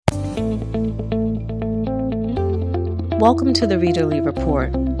Welcome to the Readerly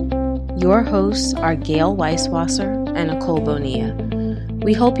Report. Your hosts are Gail Weisswasser and Nicole Bonilla.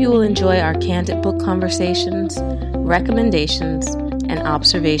 We hope you will enjoy our candid book conversations, recommendations, and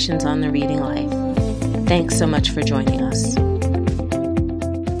observations on the reading life. Thanks so much for joining us.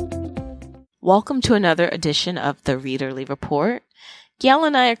 Welcome to another edition of the Readerly Report. Gail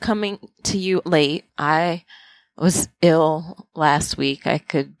and I are coming to you late. I was ill last week. I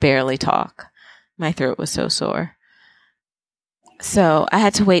could barely talk. My throat was so sore. So I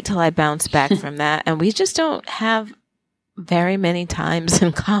had to wait till I bounced back from that. And we just don't have very many times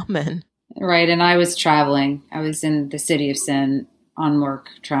in common. Right. And I was traveling. I was in the city of Sin on work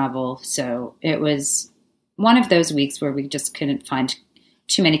travel. So it was one of those weeks where we just couldn't find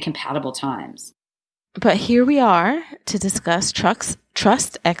too many compatible times. But here we are to discuss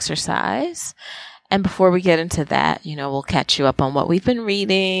trust exercise. And before we get into that, we'll catch you up on what we've been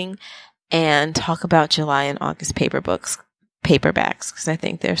reading and talk about July and August paperbacks, because I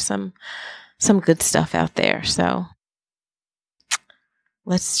think there's some good stuff out there. So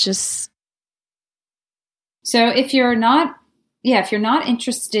let's just. So if you're not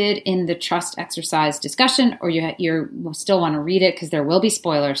interested in the trust exercise discussion, or you still want to read it because there will be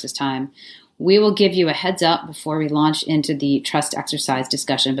spoilers this time, we will give you a heads up before we launch into the trust exercise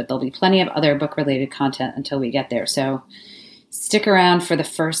discussion, but there'll be plenty of other book-related content until we get there. So stick around for the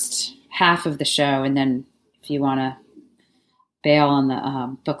first half of the show, and then if you want to bail on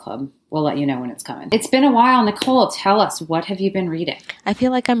the book club, we'll let you know when it's coming. It's been a while. Nicole, tell us, what have you been reading? I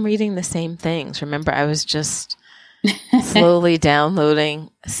feel like I'm reading the same things. Remember, I was just slowly downloading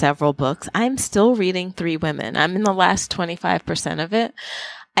several books. I'm still reading Three Women. I'm in the last 25% of it.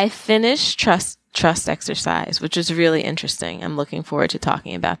 I finished Trust Exercise, which is really interesting. I'm looking forward to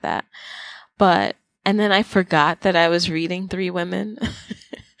talking about that. And then I forgot that I was reading Three Women.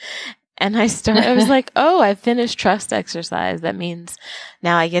 And I was like, oh, I finished Trust Exercise. That means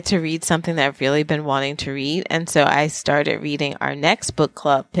now I get to read something that I've really been wanting to read. And so I started reading our next book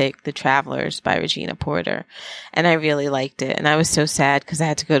club pick, The Travelers by Regina Porter. And I really liked it. And I was so sad because I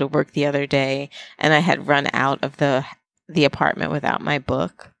had to go to work the other day and I had run out of the apartment without my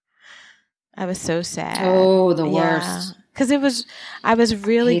book. I was so sad. Oh, the worst. Because I was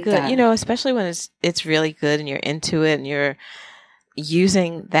really good, that. Especially when it's really good and you're into it and you're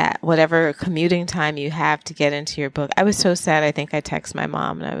using that whatever commuting time you have to get into your book. I was so sad. I think I texted my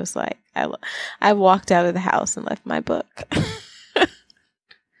mom and I was like, I walked out of the house and left my book.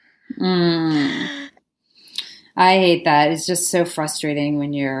 I hate that. It's just so frustrating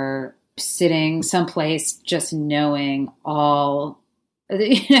when you're sitting someplace just knowing how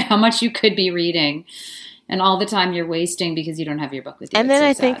much you could be reading and all the time you're wasting because you don't have your book with you. And then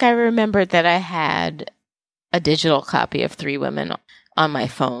I think I remembered that I had a digital copy of Three Women on my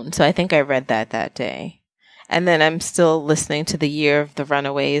phone. So I think I read that day. And then I'm still listening to The Year of the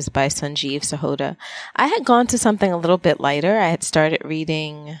Runaways by Sanjeev Sahota. I had gone to something a little bit lighter. I had started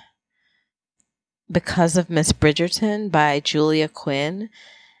reading Because of Miss Bridgerton by Julia Quinn.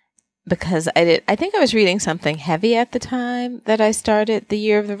 Because I think I was reading something heavy at the time that I started The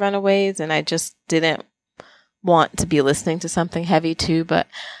Year of the Runaways, and I just didn't want to be listening to something heavy too, but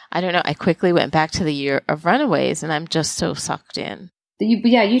I don't know. I quickly went back to The Year of Runaways, and I'm just so sucked in.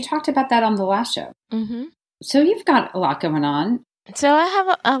 You talked about that on the last show. Mm-hmm. So you've got a lot going on. So I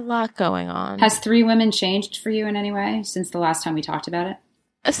have a lot going on. Has Three Women changed for you in any way since the last time we talked about it?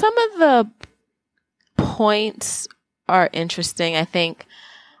 Some of the points are interesting, I think.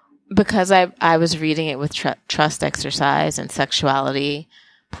 Because I was reading it with trust exercise and sexuality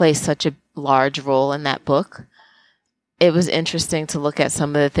plays such a large role in that book. It was interesting to look at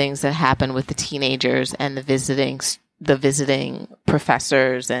some of the things that happened with the teenagers and the visiting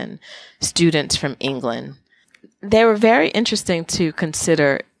professors and students from England. They were very interesting to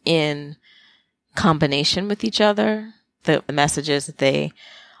consider in combination with each other, the messages that they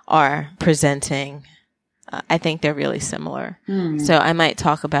are presenting. I think they're really similar. So I might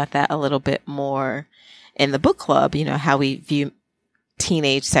talk about that a little bit more in the book club, how we view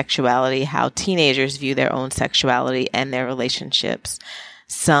teenage sexuality, how teenagers view their own sexuality and their relationships,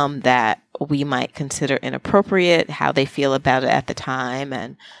 some that we might consider inappropriate, how they feel about it at the time,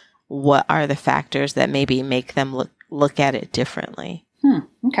 and what are the factors that maybe make them look at it differently.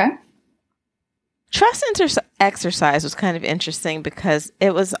 Okay. Trust exercise was kind of interesting because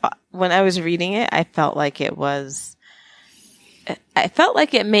it was, when I was reading it, I felt like it was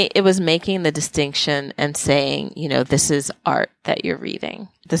making the distinction and saying, this is art that you're reading.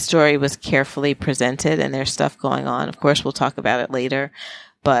 The story was carefully presented and there's stuff going on. Of course, we'll talk about it later,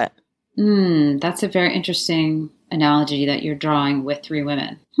 but. That's a very interesting analogy that you're drawing with Three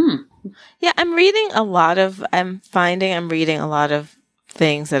Women. Yeah, I'm finding I'm reading a lot of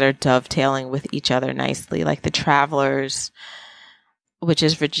things that are dovetailing with each other nicely, like The Travelers, which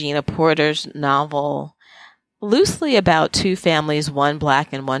is Regina Porter's novel, loosely about two families, one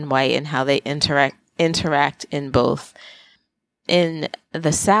black and one white, and how they interact in both in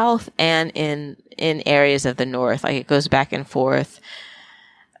the South and in areas of the North. Like it goes back and forth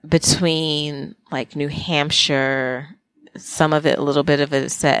between like New Hampshire, some of it, a little bit of it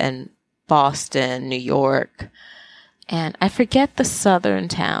is set in Boston, New York, and I forget the southern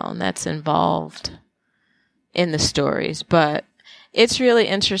town that's involved in the stories, but it's really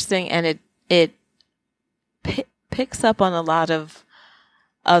interesting, and it picks up on a lot of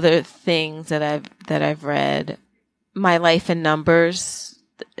other things that I've read. My Life in Numbers,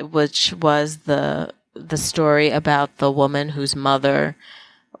 which was the story about the woman whose mother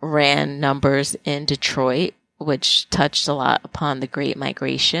ran numbers in Detroit, which touched a lot upon the Great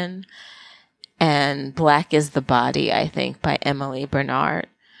Migration. And Black is the Body, I think, by Emily Bernard.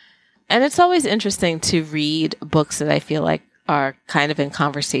 And it's always interesting to read books that I feel like are kind of in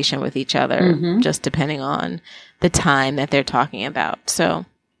conversation with each other, just depending on the time that they're talking about. So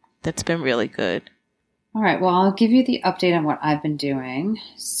that's been really good. All right. Well, I'll give you the update on what I've been doing.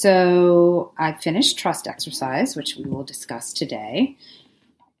 So I finished Trust Exercise, which we will discuss today.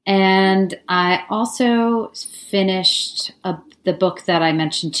 And I also finished the book that I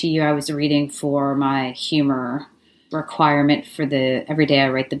mentioned to you I was reading for my humor requirement for the Every Day I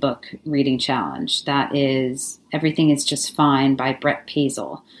Write the Book reading challenge. That is Everything is Just Fine by Brett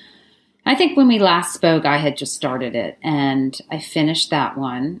Paisel. I think when we last spoke, I had just started it, and I finished that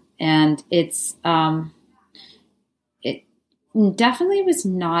one. And it definitely was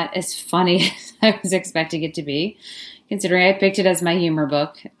not as funny as I was expecting it to be, considering I picked it as my humor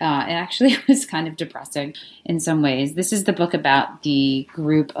book. It actually was kind of depressing in some ways. This is the book about the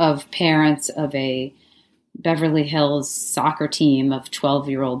group of parents of a Beverly Hills soccer team of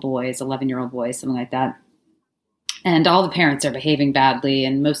 12-year-old boys, 11-year-old boys, something like that. And all the parents are behaving badly,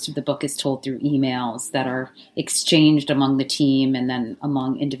 and most of the book is told through emails that are exchanged among the team and then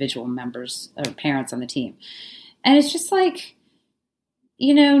among individual members or parents on the team. And it's just like,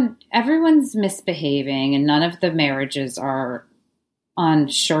 everyone's misbehaving, and none of the marriages are on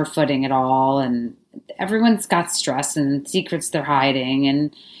sure footing at all, and everyone's got stress and secrets they're hiding,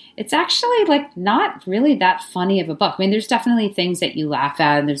 and it's actually like not really that funny of a book. I mean, there's definitely things that you laugh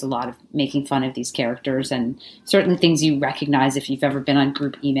at, and there's a lot of making fun of these characters, and certainly things you recognize if you've ever been on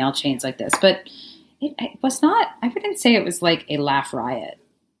group email chains like this. But it was not, I wouldn't say it was like a laugh riot.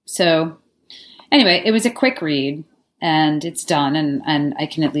 So anyway, it was a quick read, and it's done, and I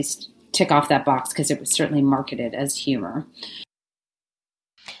can at least tick off that box because it was certainly marketed as humor.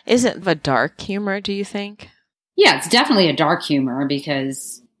 Is it a dark humor, do you think? Yeah, it's definitely a dark humor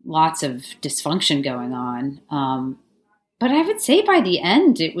because lots of dysfunction going on. But I would say by the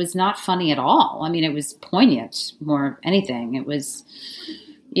end, it was not funny at all. I mean, it was poignant more anything. It was,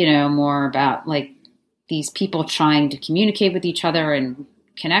 more about like these people trying to communicate with each other and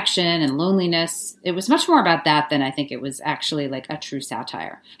connection and loneliness. It was much more about that than I think it was actually like a true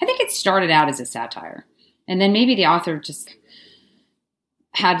satire. I think it started out as a satire. And then maybe the author just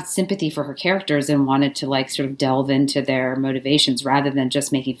had sympathy for her characters and wanted to like sort of delve into their motivations rather than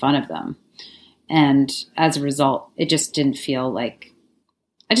just making fun of them. And as a result, it just didn't feel like,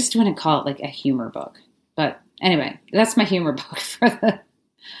 I just wouldn't call it like a humor book. But anyway, that's my humor book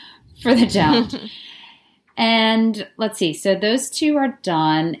for the challenge. And let's see. So those two are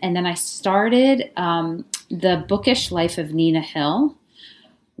done. And then I started The Bookish Life of Nina Hill,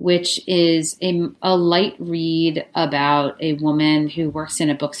 which is a light read about a woman who works in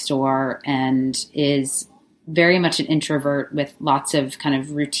a bookstore and is very much an introvert with lots of kind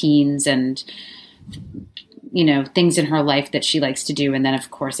of routines and, things in her life that she likes to do. And then,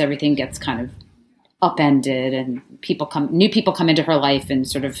 of course, everything gets kind of upended and new people come into her life and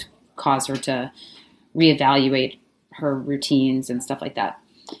sort of cause her to reevaluate her routines and stuff like that.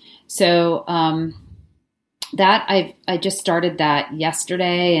 So, that I just started that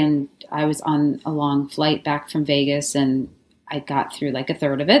yesterday, and I was on a long flight back from Vegas, and I got through like a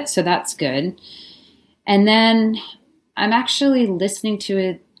third of it. So that's good. And then I'm actually listening to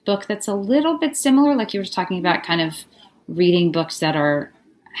a book that's a little bit similar, like you were talking about, kind of reading books that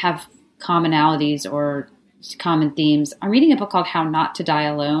have commonalities or common themes. I'm reading a book called How Not to Die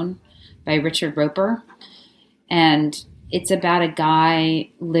Alone by Richard Roper. And it's about a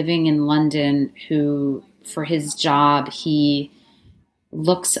guy living in London who, for his job, he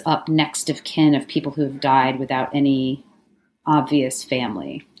looks up next of kin of people who have died without any obvious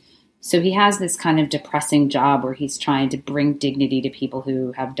family. So he has this kind of depressing job where he's trying to bring dignity to people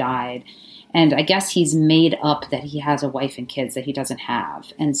who have died. And I guess he's made up that he has a wife and kids that he doesn't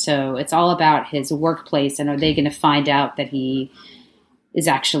have. And so it's all about his workplace. And are they going to find out that he is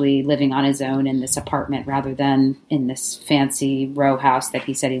actually living on his own in this apartment rather than in this fancy row house that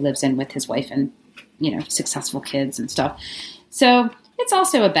he said he lives in with his wife and, successful kids and stuff. So it's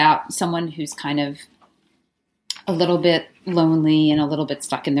also about someone who's kind of a little bit lonely and a little bit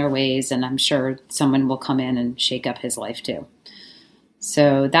stuck in their ways. And I'm sure someone will come in and shake up his life too.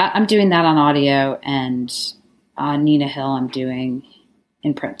 So that I'm doing that on audio, and Nina Hill I'm doing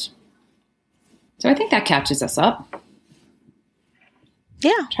in print. So I think that catches us up.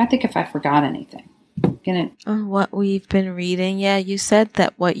 Yeah. I'm trying to think if I forgot anything. On what we've been reading. Yeah, you said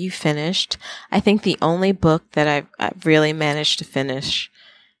that what you finished. I think the only book that I've really managed to finish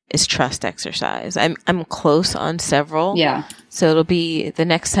is Trust Exercise. I'm close on several. Yeah. So it'll be the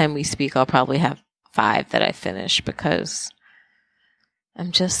next time we speak, I'll probably have 5 that I finish because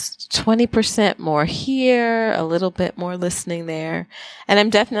I'm just 20% more here, a little bit more listening there. And I'm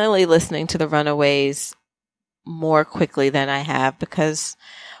definitely listening to The Runaways more quickly than I have because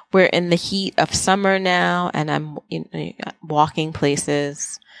we're in the heat of summer now and I'm walking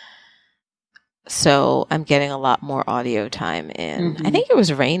places. So I'm getting a lot more audio time in. Mm-hmm. I think it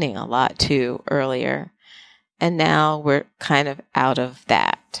was raining a lot too earlier. And now we're kind of out of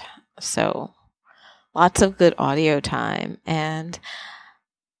that. So lots of good audio time. And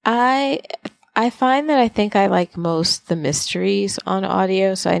I find that I think I like most the mysteries on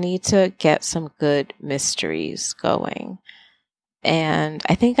audio. So I need to get some good mysteries going. And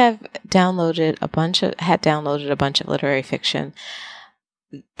I think I've downloaded a bunch of literary fiction.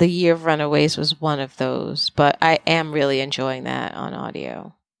 The Year of Runaways was one of those, but I am really enjoying that on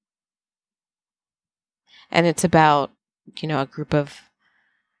audio. And it's about, a group of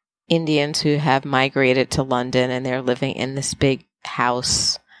Indians who have migrated to London and they're living in this big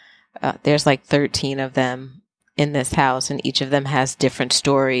house. There's like 13 of them in this house, and each of them has different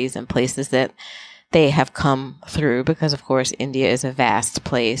stories and places that they have come through because, of course, India is a vast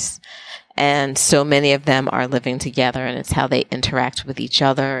place. And so many of them are living together, and it's how they interact with each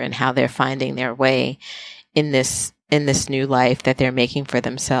other and how they're finding their way in this new life that they're making for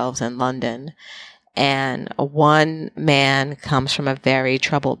themselves in London. And one man comes from a very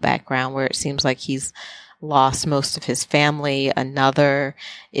troubled background where it seems like he's lost most of his family. Another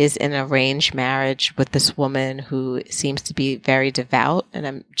is in an arranged marriage with this woman who seems to be very devout. And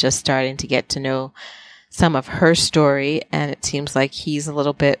I'm just starting to get to know some of her story. And it seems like he's a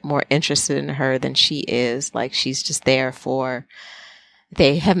little bit more interested in her than she is. Like she's just there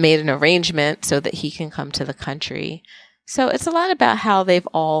they have made an arrangement so that he can come to the country. So it's a lot about how they've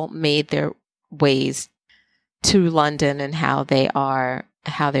all made their ways to London and how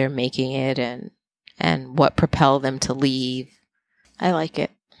they're making it and what propelled them to leave. I like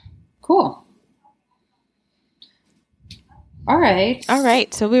it. Cool. All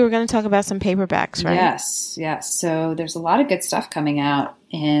right. So we were going to talk about some paperbacks, right? Yes. So there's a lot of good stuff coming out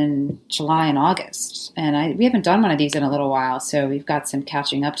in July and August. And we haven't done one of these in a little while, so we've got some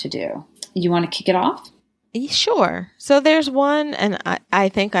catching up to do. You want to kick it off? Sure. So there's one, and I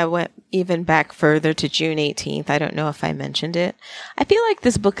think I went even back further to June 18th. I don't know if I mentioned it. I feel like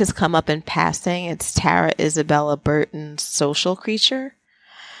this book has come up in passing. It's Tara Isabella Burton's Social Creature,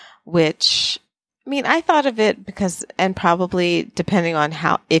 which, I thought of it because, and probably depending on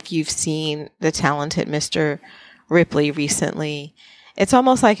if you've seen The Talented Mr. Ripley recently, it's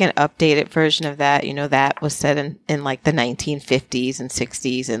almost like an updated version of that. That was set in like the 1950s and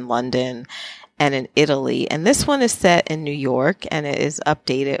 60s in London and in Italy. And this one is set in New York, and it is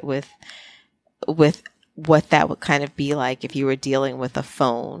updated with what that would kind of be like if you were dealing with a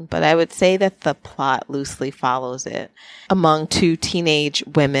phone. But I would say that the plot loosely follows it among 2 teenage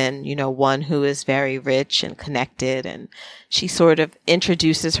women, one who is very rich and connected, and she sort of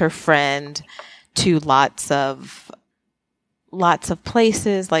introduces her friend to lots of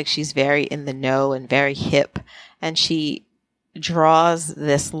places. Like she's very in the know and very hip, and she draws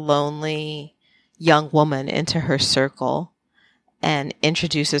this lonely young woman into her circle and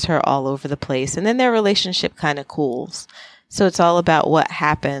introduces her all over the place. And then their relationship kind of cools. So it's all about what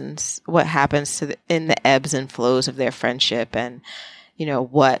happens in the ebbs and flows of their friendship, and,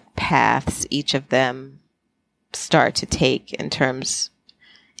 what paths each of them start to take in terms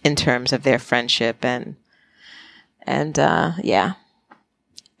of their friendship. And yeah,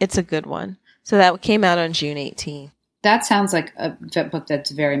 it's a good one. So that came out on June 18th. That sounds like a book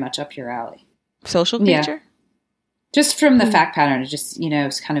that's very much up your alley. Social Creature? Yeah. Just from the fact pattern,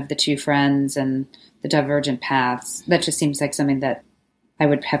 it's kind of the 2 friends and the divergent paths. That just seems like something that I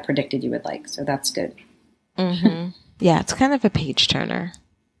would have predicted you would like. So that's good. Mm-hmm. Yeah, it's kind of a page turner.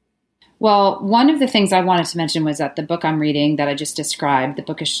 Well, one of the things I wanted to mention was that the book I'm reading that I just described, The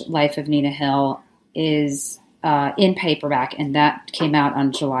Bookish Life of Nina Hill, is in paperback, and that came out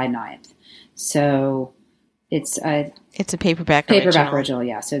on July 9th. So it's a paperback original,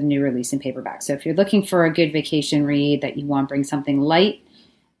 yeah. So new release in paperback. So if you're looking for a good vacation read that you want to bring something light,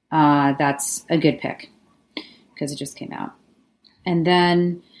 that's a good pick because it just came out. And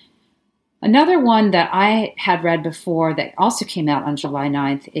then another one that I had read before that also came out on July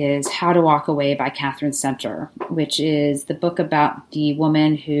 9th is How to Walk Away by Catherine Center, which is the book about the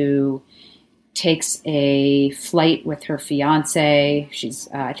woman who takes a flight with her fiance. She's,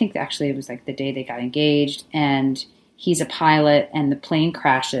 I think actually it was like the day they got engaged, and he's a pilot and the plane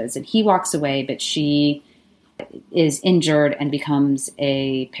crashes and he walks away, but she is injured and becomes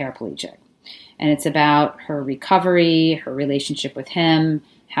a paraplegic. And it's about her recovery, her relationship with him,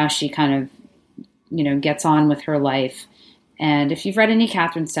 how she kind of, gets on with her life. And if you've read any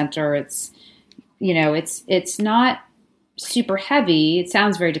Catherine Center, it's not super heavy. It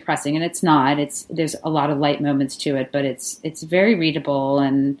sounds very depressing, and it's not. There's a lot of light moments to it, but it's very readable,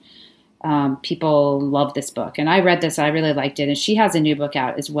 and people love this book. And I read this, I really liked it. And she has a new book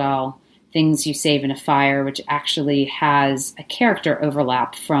out as well, Things You Save in a Fire, which actually has a character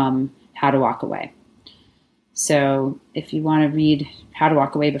overlap from How to Walk Away. So if you want to read How to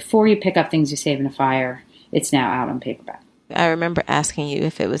Walk Away before you pick up Things You Save in a Fire, it's now out on paperback. I remember asking you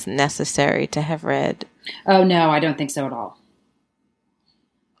if it was necessary to have read. Oh, no, I don't think so at all.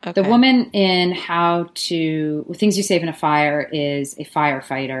 Okay. The woman in Things You Save in a Fire is a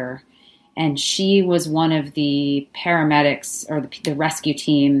firefighter, and she was one of the paramedics or the rescue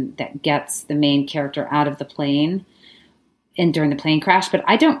team that gets the main character out of the plane during the plane crash. But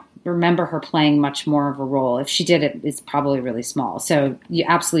I don't remember her playing much more of a role. If she did, it's probably really small. So you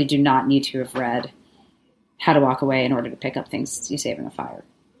absolutely do not need to have read How to Walk Away in order to pick up Things You Save in a Fire.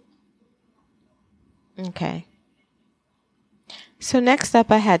 Okay. So next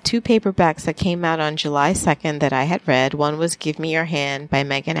up, I had two paperbacks that came out on July 2nd that I had read. One was Give Me Your Hand by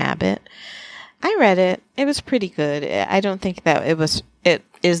Megan Abbott. I read it. It was pretty good. I don't think that it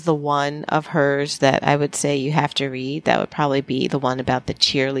is the one of hers that I would say you have to read. That would probably be the one about the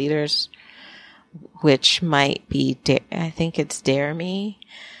cheerleaders, which might be, I think it's Dare Me.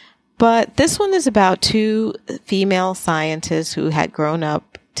 But this one is about two female scientists who had grown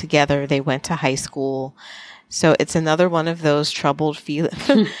up together. They went to high school. So it's another one of those troubled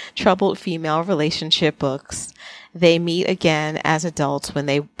female relationship books. They meet again as adults when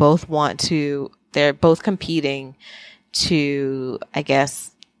they're both competing to, I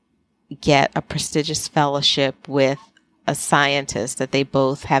guess, get a prestigious fellowship with a scientist that they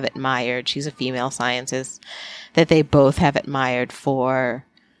both have admired. She's a female scientist that they both have admired for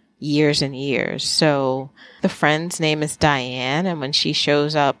years and years. So the friend's name is Diane, and when she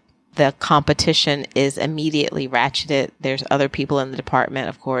shows up, the competition is immediately ratcheted. There's other people in the department,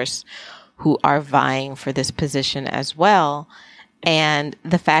 of course, who are vying for this position as well. And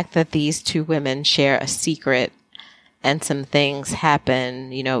the fact that these two women share a secret and some things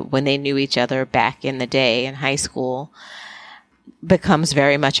happen, when they knew each other back in the day in high school, becomes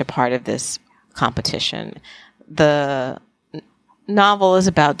very much a part of this competition. The novel is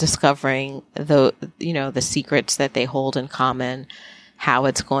about discovering the secrets that they hold in common, how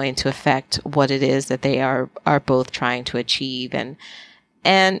it's going to affect what it is that they are both trying to achieve,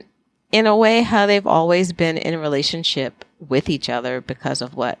 and in a way how they've always been in a relationship with each other because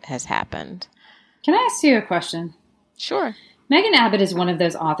of what has happened. Can I ask you a question? Sure. Megan Abbott is one of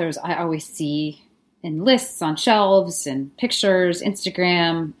those authors I always see in lists on shelves and pictures,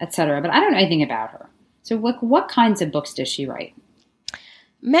 Instagram, etc., but I don't know anything about her. So what kinds of books does she write?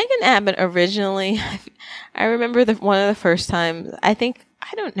 Megan Abbott originally, I remember one of the first times, I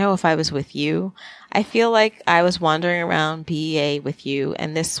don't know if I was with you. I feel like I was wandering around BEA with you,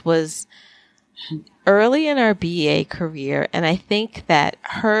 and this was early in our BEA career. And I think that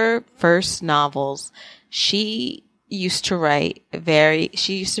her first novels, she used to write very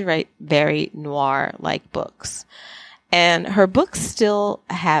noir-like books. And her books still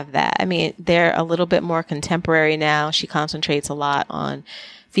have that. I mean, they're a little bit more contemporary now. She concentrates a lot on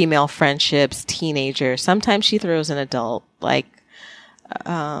female friendships, teenagers. Sometimes she throws an adult, like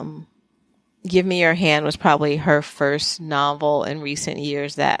Give Me Your Hand was probably her first novel in recent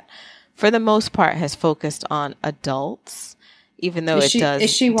years that, for the most part, has focused on adults, even though it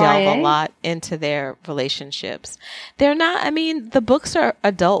does delve a lot into their relationships. They're not, the books are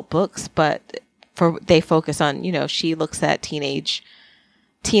adult books, but they focus on, she looks at teenage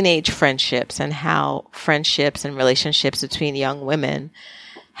teenage friendships and how friendships and relationships between young women,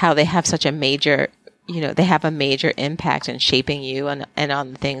 how they have such a major, they have a major impact in shaping you and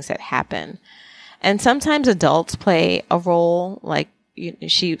on the things that happen. And sometimes adults play a role, like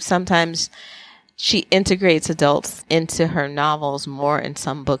she integrates adults into her novels more in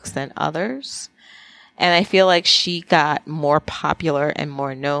some books than others. And I feel like she got more popular and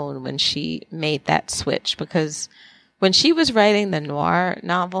more known when she made that switch, because when she was writing the noir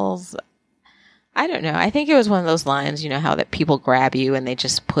novels, I don't know. I think it was one of those lines, how that people grab you and they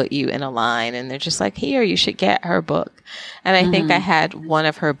just put you in a line and they're just like, here, you should get her book. And I think I had one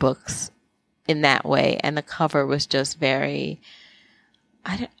of her books in that way. And the cover was just very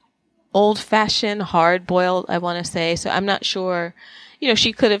old-fashioned, hard-boiled, I want to say. So I'm not sure,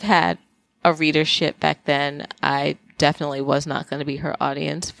 she could have had a readership back then. I definitely was not going to be her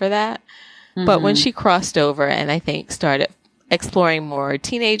audience for that. But when she crossed over and I think started exploring more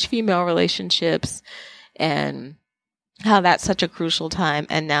teenage female relationships and how that's such a crucial time,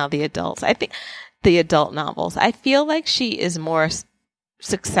 and now the adults, I think the adult novels, I feel like she is more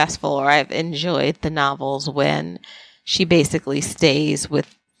successful, or I've enjoyed the novels when she basically stays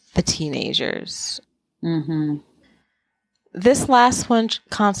with the teenagers. This last one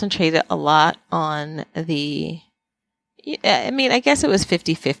concentrated a lot on I guess it was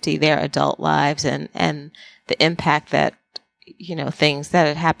 50-50, their adult lives and the impact that, things that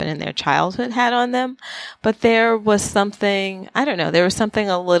had happened in their childhood had on them. But there was something, there was something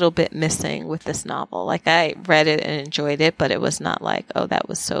a little bit missing with this novel. Like, I read it and enjoyed it, but it was not like, oh, that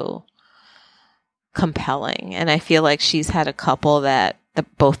was so compelling. And I feel like she's had a couple that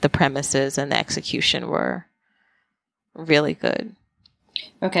both the premises and the execution were really good.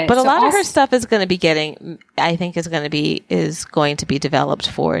 Okay. But a lot of her stuff is going to be is going to be developed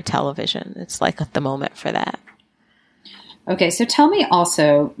for television. It's like at the moment for that. Okay. So tell me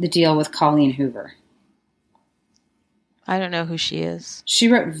also the deal with Colleen Hoover. I don't know who she is. She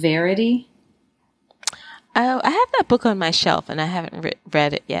wrote Verity. Oh, I have that book on my shelf and I haven't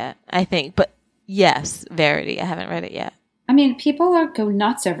read it yet, I think. But yes, Verity. I haven't read it yet. I mean, people go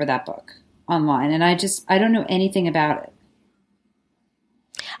nuts over that book online, and I don't know anything about it.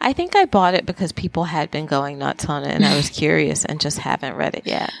 I think I bought it because people had been going nuts on it, and I was curious and just haven't read it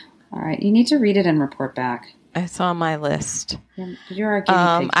yet. All right. You need to read it and report back. It's on my list. You're a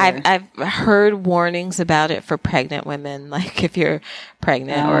guinea pig. I've heard warnings about it for pregnant women, like if you're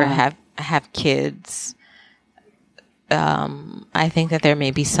pregnant or have kids. I think that there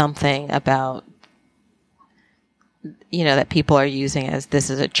may be something about, that people are using as this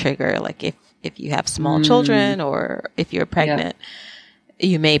is a trigger. Like if you have small children or if you're pregnant,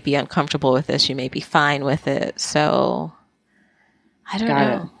 you may be uncomfortable with this. You may be fine with it. So I don't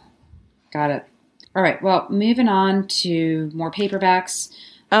know. Got it. All right. Well, moving on to more paperbacks.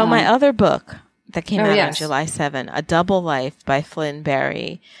 Oh, my other book that came out on July 7, A Double Life by Flynn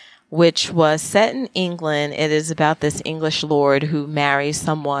Barry, which was set in England. It is about this English lord who marries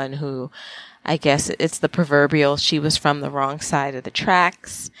someone who, I guess it's the proverbial, she was from the wrong side of the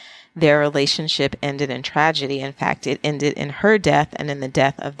tracks. Their relationship ended in tragedy. In fact, it ended in her death and in the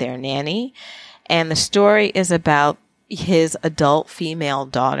death of their nanny. And the story is about his adult female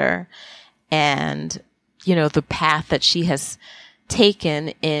daughter and, the path that she has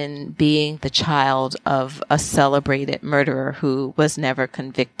taken in being the child of a celebrated murderer who was never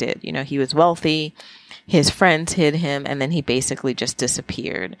convicted. He was wealthy, his friends hid him, and then he basically just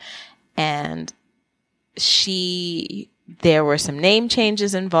disappeared. And there were some name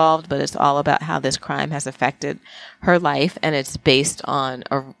changes involved, but it's all about how this crime has affected her life. And it's based on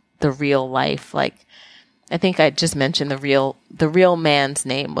the real life. Like, I think I just mentioned the real man's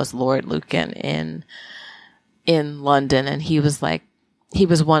name was Lord Lucan in London. And he was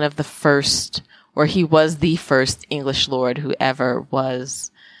one of the first, or he was the first English lord who ever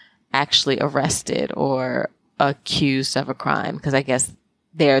was actually arrested or accused of a crime. Because I guess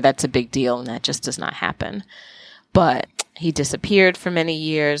that's a big deal and that just does not happen. But he disappeared for many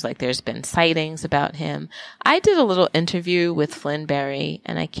years. Like, there's been sightings about him. I did a little interview with Flynn Barry,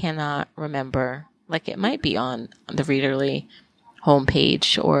 and I cannot remember. Like, it might be on the Readerly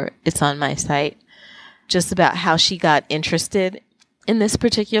homepage or it's on my site, just about how she got interested in this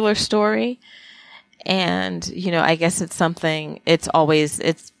particular story. And, I guess it's something, it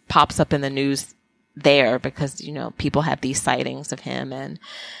pops up in the news there because, people have these sightings of him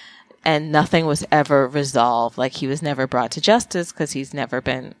and nothing was ever resolved. Like, he was never brought to justice because he's never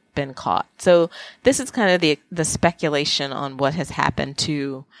been caught. So this is kind of the speculation on what happens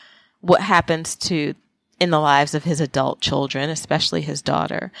to in the lives of his adult children, especially his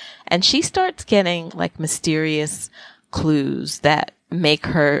daughter. And she starts getting like mysterious clues that make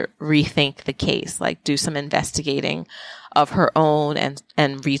her rethink the case, like do some investigating of her own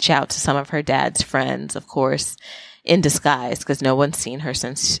and reach out to some of her dad's friends, of course, in disguise, because no one's seen her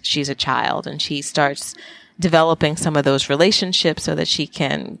since she's a child. And she starts developing some of those relationships so that she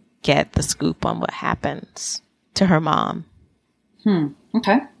can get the scoop on what happens to her mom.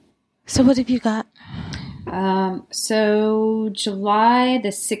 Okay. So what have you got? So July the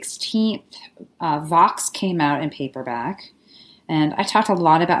 16th, Vox came out in paperback. And I talked a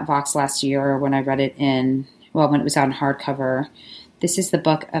lot about Vox last year when I read it when it was out in hardcover. This is the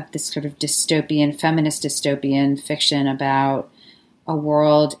book of this sort of dystopian, feminist dystopian fiction about a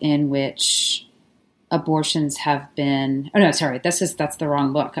world in which abortions have been... Oh, no, sorry. That's the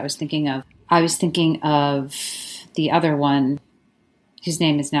wrong book. I was thinking of the other one whose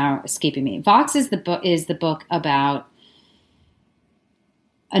name is now escaping me. Vox is the book about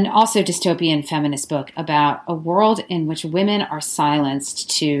an also dystopian feminist book about a world in which women are silenced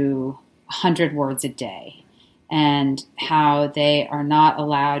to 100 words a day, and how they are not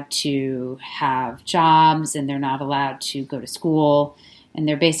allowed to have jobs, and they're not allowed to go to school, and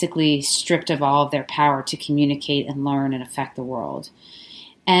they're basically stripped of all of their power to communicate and learn and affect the world.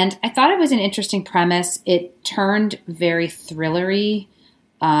 And I thought it was an interesting premise. It turned very thrillery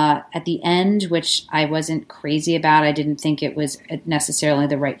at the end, which I wasn't crazy about. I didn't think it was necessarily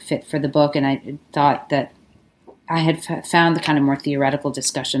the right fit for the book, and I thought that I had found the kind of more theoretical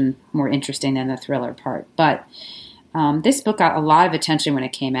discussion more interesting than the thriller part. But this book got a lot of attention when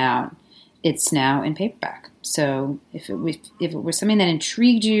it came out. It's now in paperback. So if it was something that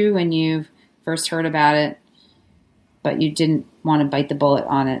intrigued you when you first heard about it, but you didn't want to bite the bullet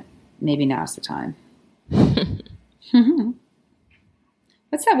on it, maybe now's the time.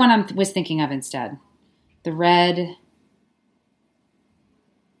 What's that one I was thinking of instead? The red...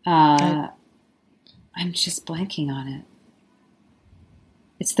 I'm just blanking on it.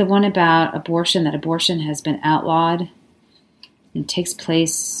 It's the one about abortion, that abortion has been outlawed. It takes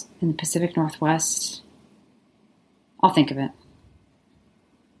place in the Pacific Northwest. I'll think of it.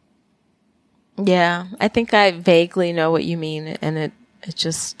 Yeah, I think I vaguely know what you mean, and it's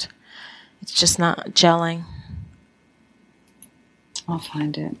just not gelling. I'll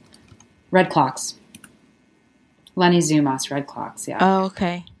find it. Red Clocks. Lenny Zumas, Red Clocks, yeah. Oh,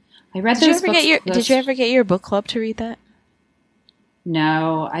 okay. I read those books. Did you ever get your book club to read that?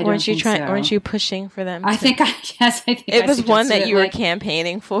 No, I don't think so. Weren't you pushing for them? I think it was one that you were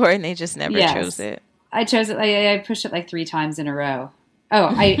campaigning for, and they just never chose it. I chose it. I pushed it like 3 times in a row. Oh,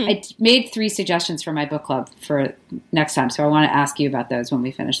 I made 3 suggestions for my book club for next time. So I want to ask you about those when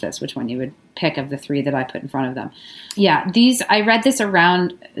we finish this, which one you would pick of the 3 that I put in front of them. Yeah, I read this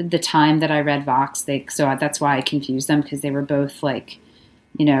around the time that I read Vox. So that's why I confused them, because they were both like,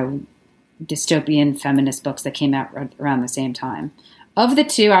 dystopian feminist books that came out around the same time. Of the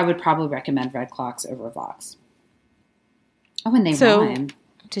 2, I would probably recommend Red Clocks over Vox. Oh, and they rhyme.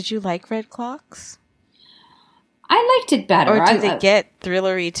 Did you like Red Clocks? I liked it better. Or did it get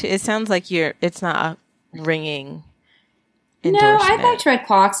thrillery too? It sounds like it's not a ringing endorsement. No, I liked Red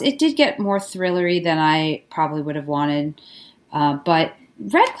Clocks. It did get more thrillery than I probably would have wanted. But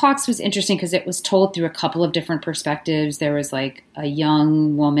Red Clocks was interesting because it was told through a couple of different perspectives. There was like a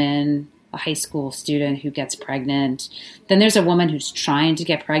young woman, a high school student who gets pregnant. Then there's a woman who's trying to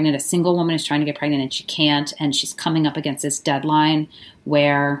get pregnant. A single woman is trying to get pregnant and she can't. And she's coming up against this deadline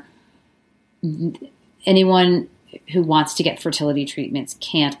where anyone who wants to get fertility treatments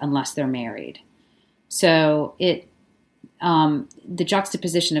can't unless they're married. So the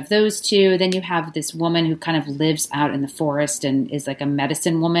juxtaposition of those 2, then you have this woman who kind of lives out in the forest and is like a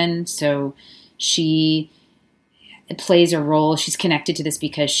medicine woman. So she plays a role. She's connected to this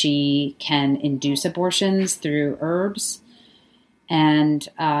because she can induce abortions through herbs. And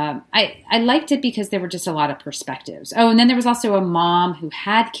I liked it because there were just a lot of perspectives. Oh, and then there was also a mom who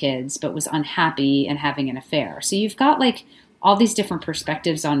had kids but was unhappy and having an affair. So you've got like all these different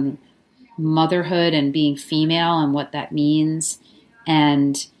perspectives on motherhood and being female and what that means,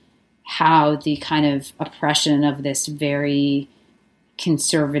 and how the kind of oppression of this very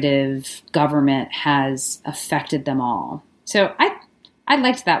conservative government has affected them all. So I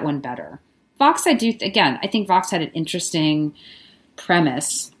liked that one better. Vox, I think Vox had an interesting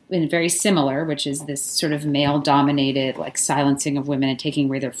premise, and very similar, which is this sort of male-dominated, like silencing of women and taking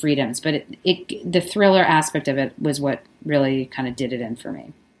away their freedoms. But the thriller aspect of it was what really kind of did it in for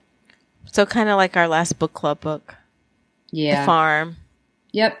me. So kind of like our last book club book. Yeah. The Farm.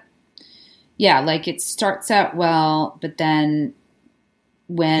 Yep. Yeah, like it starts out well, but then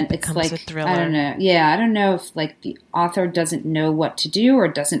when it's like, a thriller. I don't know. Yeah, I don't know if like the author doesn't know what to do or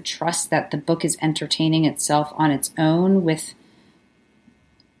doesn't trust that the book is entertaining itself on its own with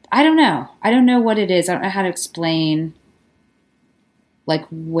I don't know. I don't know what it is. I don't know how to explain like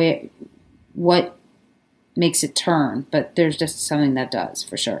what makes it turn, but there's just something that does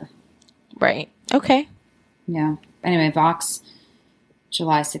for sure. Right. Okay. Yeah. Anyway, Vox,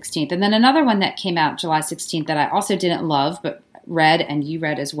 July 16th. And then another one that came out July 16th that I also didn't love, but read and you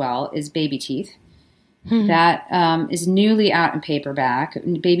read as well, is Baby Teeth. That is newly out in paperback.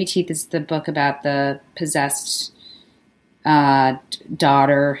 Baby Teeth is the book about the possessed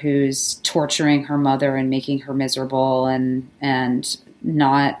daughter who's torturing her mother and making her miserable and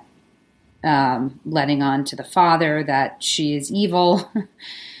not letting on to the father that she is evil.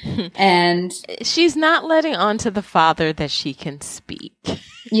 And she's not letting on to the father that she can speak.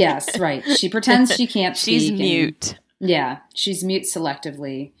 Yes, right. She pretends she can't speak. She's mute. Yeah, she's mute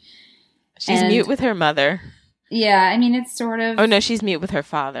selectively. She's mute with her mother. Yeah, I mean, it's sort of... Oh, no, she's mute with her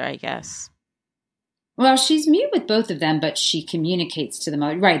father, I guess. Well, she's mute with both of them, but she communicates to the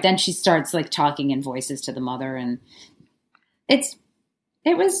mother. Right, then she starts, like, talking in voices to the mother, and it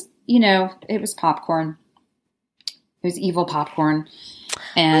was, it was popcorn. It was evil popcorn.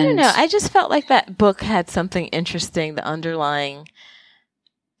 And I don't know. I just felt like that book had something interesting, the underlying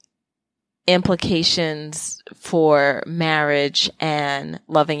implications for marriage and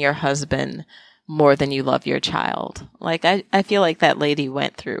loving your husband more than you love your child. Like, I feel like that lady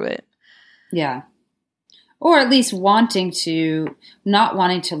went through it. Yeah. Or at least not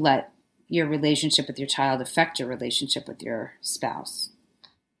wanting to let your relationship with your child affect your relationship with your spouse.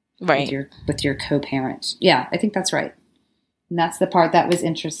 Right. With your co-parent. Yeah, I think that's right. And that's the part that was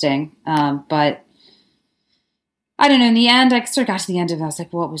interesting. But I don't know. In the end, I sort of got to the end of it. I was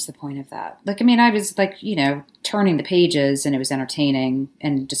like, what was the point of that? Like, I mean, I was like, turning the pages and it was entertaining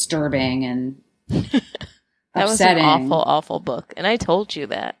and disturbing and that upsetting. was an awful, awful book. And I told you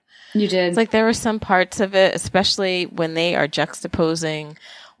that. You did. It's like there were some parts of it, especially when they are juxtaposing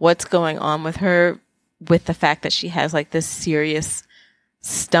what's going on with her with the fact that she has like this serious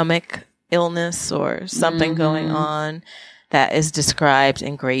stomach illness or something going on that is described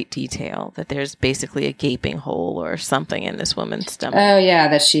in great detail, that there's basically a gaping hole or something in this woman's stomach. Oh, yeah,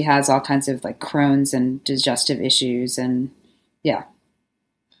 that she has all kinds of like Crohn's and digestive issues and yeah.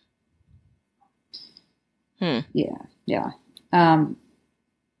 Yeah.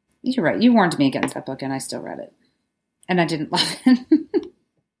 You're right. You warned me against that book and I still read it. And I didn't love it.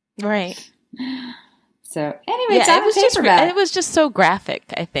 Right. So anyway, yeah, it was just so graphic,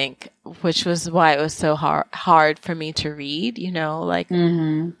 I think, which was why it was so hard for me to read, like,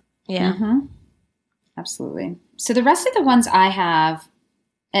 yeah. Mm-hmm. Absolutely. So the rest of the ones I have,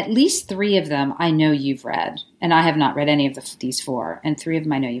 at least 3 of them I know you've read, and I have not read any of these 4, and 3 of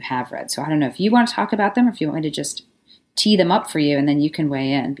them I know you have read. So I don't know if you want to talk about them or if you want me to just tee them up for you and then you can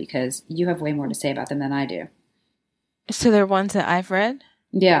weigh in because you have way more to say about them than I do. So they're ones that I've read?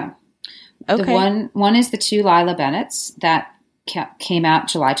 Yeah. Okay. The one is the 2 Lila Bennett's that came out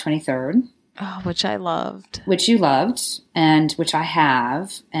July 23rd. Oh, which I loved. Which you loved, and which I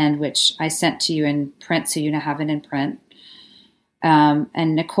have, and which I sent to you in print, so you now have it in print.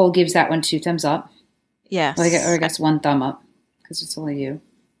 And Nicole gives that one 2 thumbs up. Yes. Or I guess 1 thumb up, because it's only you.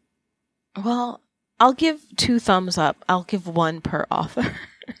 Well, I'll give 2 thumbs up. I'll give 1 per author.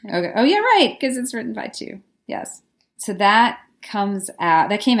 Okay. Oh, yeah, right, because it's written by 2. Yes. So that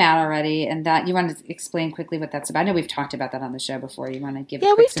came out already, and that you want to explain quickly what that's about. I know we've talked about that on the show before. You want to give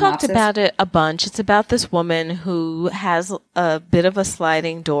a quick synopsis? Talked about it a bunch. It's about this woman who has a bit of a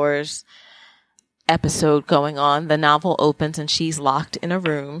sliding doors episode going on. The novel opens and she's locked in a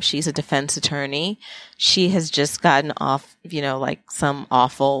room. She's a defense attorney. She has just gotten off, like some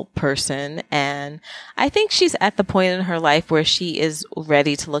awful person. And I think she's at the point in her life where she is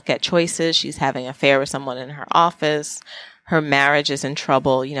ready to look at choices. She's having an affair with someone in her office. Her marriage is in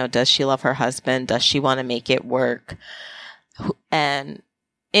trouble. Does she love her husband? Does she want to make it work? And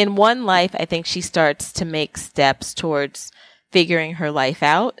in one life, I think she starts to make steps towards figuring her life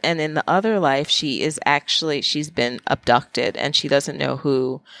out. And in the other life, she's been abducted and she doesn't know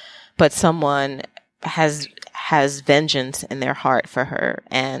who, but someone has vengeance in their heart for her.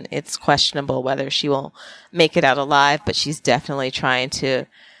 And it's questionable whether she will make it out alive, but she's definitely trying to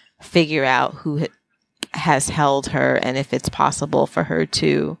figure out who has held her and if it's possible for her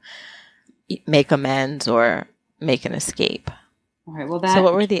to make amends or make an escape. All right. Well, so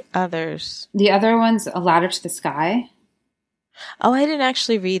what were the others? The other one's A Ladder to the Sky. Oh, I didn't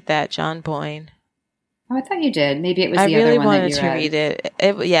actually read that, John Boyne. Oh, I thought you did. Maybe it was the other one. I really wanted to read it.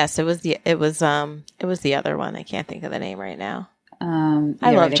 It was the other one. I can't think of the name right now.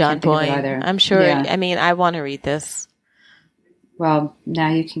 I love John Boyne. I'm sure. Yeah. I mean, I want to read this. Well, now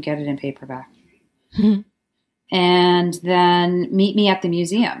you can get it in paperback. And then Meet Me at the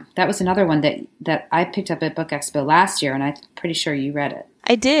Museum. That was another one that I picked up at Book Expo last year, and I'm pretty sure you read it.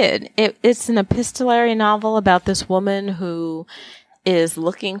 I did. It's an epistolary novel about this woman who is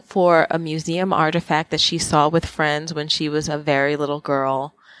looking for a museum artifact that she saw with friends when she was a very little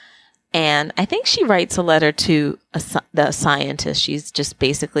girl. And I think she writes a letter to the scientist. She's just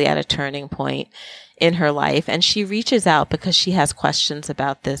basically at a turning point in her life. And she reaches out because she has questions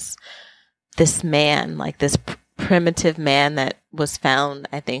about this man, like this primitive man that was found,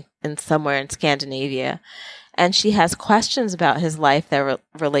 I think, somewhere in Scandinavia. And she has questions about his life that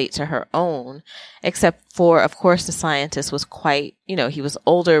relate to her own, except for, of course, the scientist was quite, he was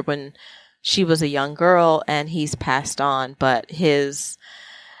older when she was a young girl and he's passed on, but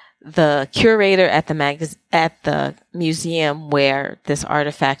the curator at the museum where this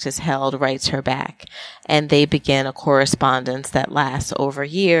artifact is held writes her back, and they begin a correspondence that lasts over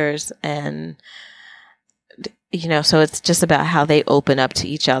years. And, so it's just about how they open up to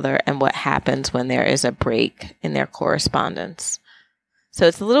each other and what happens when there is a break in their correspondence. So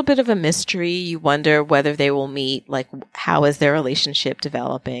it's a little bit of a mystery. You wonder whether they will meet, like, how is their relationship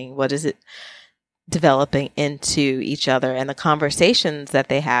developing? What is it developing into each other, and the conversations that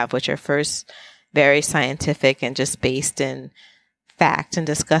they have, which are first very scientific and just based in fact and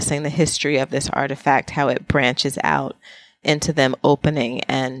discussing the history of this artifact, how it branches out into them opening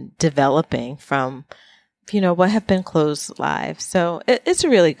and developing from, what have been closed lives. So it's a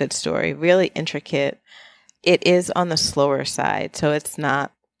really good story, really intricate. It is on the slower side. So it's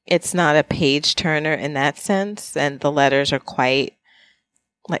not a page turner in that sense. And the letters are quite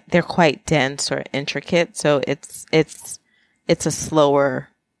dense or intricate. So it's a slower,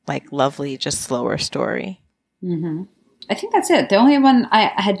 lovely, just slower story. Mm-hmm. I think that's it. The only one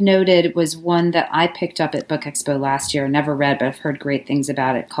I had noted was one that I picked up at Book Expo last year, never read, but I've heard great things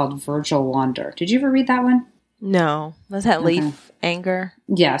about it, called Virgil Wander. Did you ever read that one? No. Was that Leaf Anger?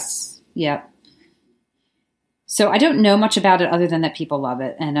 Yes. Yep. So I don't know much about it other than that people love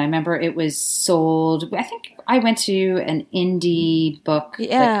it. And I remember it was sold. I think I went to an indie book.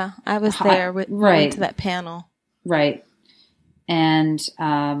 Yeah, I was there. Went to that panel. Right. And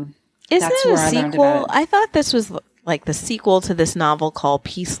Isn't it a sequel? I thought this was like the sequel to this novel called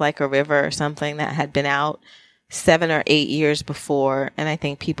Peace Like a River or something that had been out 7 or 8 years before. And I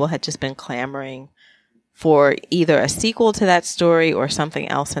think people had just been clamoring for either a sequel to that story or something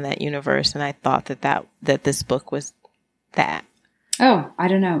else in that universe. And I thought that this book was that. Oh, I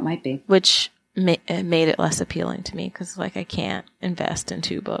don't know. It might be. Which made it less appealing to me because, I can't invest in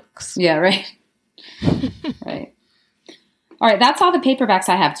 2 books. Yeah, right. Right. All right. That's all the paperbacks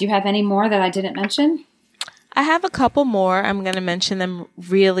I have. Do you have any more that I didn't mention? I have a couple more. I'm going to mention them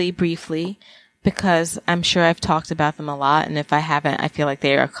really briefly because I'm sure I've talked about them a lot. And if I haven't, I feel like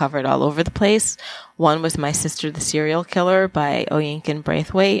they are covered all over the place. One was My Sister the Serial Killer by Oyinkan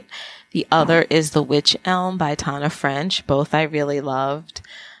Braithwaite. The other is The Witch Elm by Tana French. Both I really loved.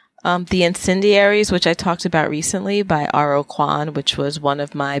 The Incendiaries, which I talked about recently, by R.O. Kwan, which was one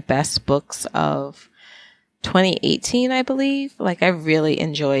of my best books of 2018, I believe. I really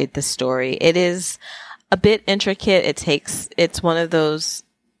enjoyed the story. It is a bit intricate. It's one of those,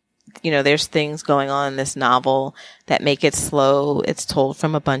 there's things going on in this novel that make it slow. It's told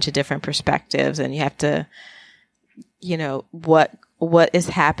from a bunch of different perspectives, and you have to, what is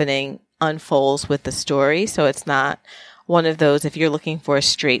happening unfolds with the story. So it's not one of those, if you're looking for a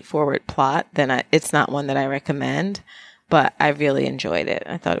straightforward plot, then it's not one that I recommend, but I really enjoyed it.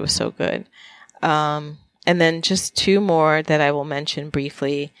 I thought it was so good. And then just 2 more that I will mention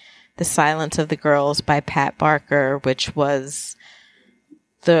briefly. The Silence of the Girls by Pat Barker, which was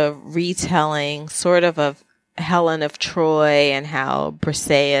the retelling sort of Helen of Troy and how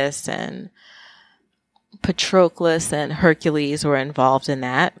Briseis and Patroclus and Hercules were involved in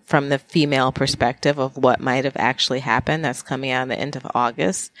that from the female perspective of what might have actually happened. That's coming out at the end of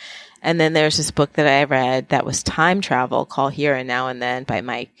August. And then there's this book that I read that was time travel called Here and Now and Then by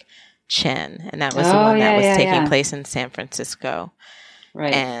Mike Chen. And that was the one that was taking place in San Francisco.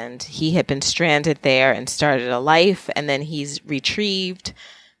 Right. And he had been stranded there and started a life, and then he's retrieved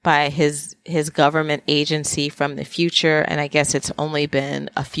by his government agency from the future. And I guess it's only been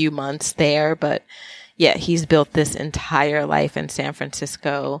a few months there, but yeah, he's built this entire life in San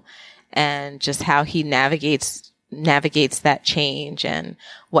Francisco, and just how he navigates that change and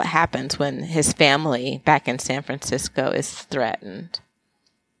what happens when his family back in San Francisco is threatened.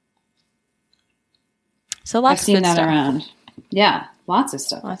 So lots I've seen of good that stuff around. Yeah, lots of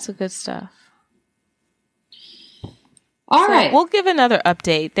stuff. Lots of good stuff. All right. We'll give another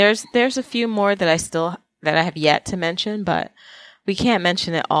update. There's a few more that I have yet to mention, but we can't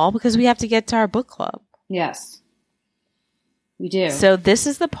mention it all because we have to get to our book club. Yes, we do. So this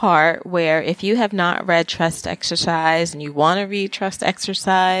is the part where if you have not read Trust Exercise and you want to read Trust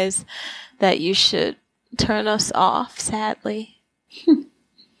Exercise, that you should turn us off, sadly.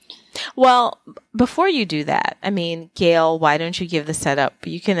 Well, before you do that, I mean, Gail, why don't you give the setup?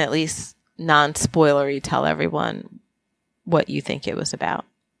 You can at least non-spoilery tell everyone what you think it was about.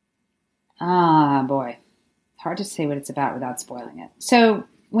 Ah, boy. Hard to say what it's about without spoiling it. So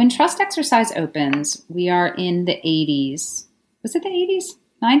when Trust Exercise opens, we are in the 80s. Was it the 80s?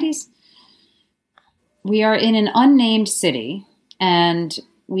 90s? We are in an unnamed city, and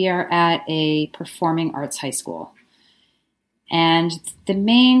we are at a performing arts high school. And the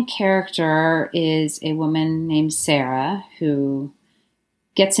main character is a woman named Sarah who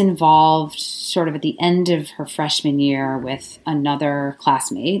gets involved sort of at the end of her freshman year with another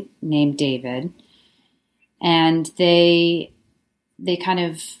classmate named David. And they kind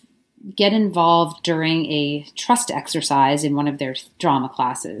of get involved during a trust exercise in one of their drama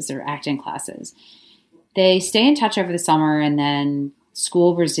classes or acting classes. They stay in touch over the summer, and then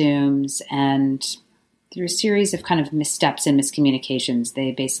school resumes, and through a series of kind of missteps and miscommunications,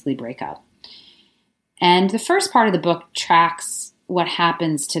 they basically break up. And the first part of the book tracks what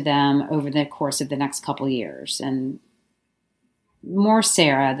happens to them over the course of the next couple years, and more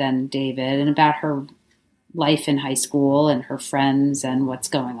Sarah than David, and about her life in high school and her friends and what's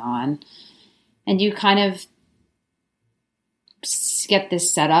going on. And you kind of get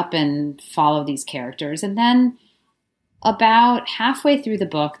this set up and follow these characters. And then about halfway through the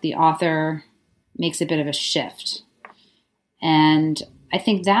book, the author makes a bit of a shift. And I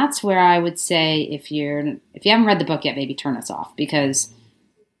think that's where I would say if you haven't read the book yet, maybe turn us off, because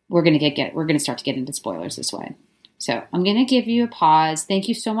we're going to start to get into spoilers this way. So I'm going to give you a pause. Thank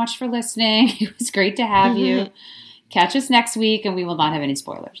you so much for listening. It was great to have you. Catch us next week, and we will not have any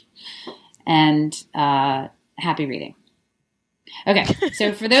spoilers. And happy reading. Okay,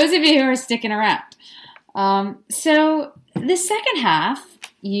 so for those of you who are sticking around, so the second half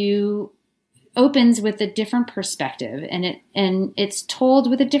opens with a different perspective, and it's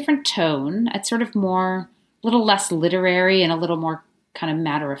told with a different tone. It's sort of a little less literary and a little more kind of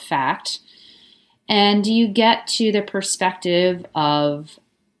matter of fact. And you get to the perspective of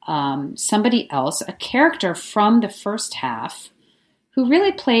somebody else, a character from the first half, who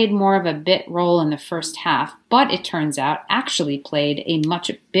really played more of a bit role in the first half, but it turns out actually played a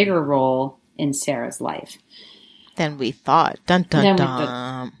much bigger role in Sarah's life than we thought. Dun, dun,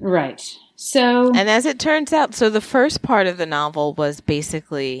 dun. Right. So, and as it turns out, so the first part of the novel was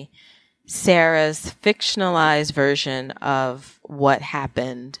basically Sarah's fictionalized version of what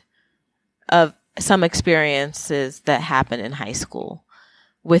happened, of some experiences that happened in high school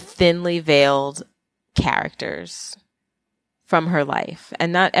with thinly veiled characters from her life.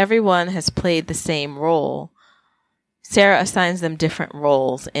 And not everyone has played the same role. Sarah assigns them different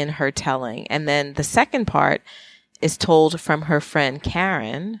roles in her telling. And then the second part is told from her friend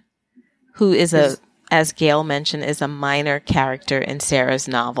Karen, who is as Gail mentioned, is a minor character in Sarah's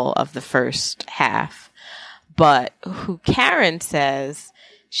novel of the first half. But who Karen says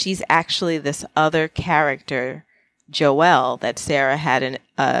she's actually this other character, Joelle, that Sarah had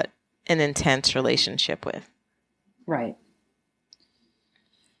an intense relationship with. Right.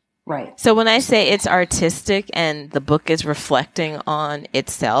 Right. So when I say it's artistic and the book is reflecting on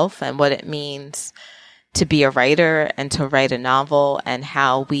itself and what it means to be a writer and to write a novel and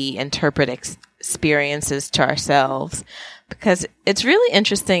how we interpret experiences to ourselves, because it's really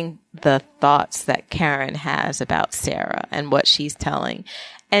interesting the thoughts that Karen has about Sarah and what she's telling.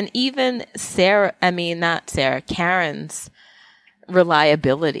 And even Karen's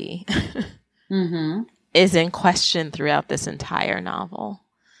reliability is in question throughout this entire novel.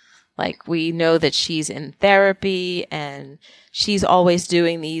 Like, we know that she's in therapy and she's always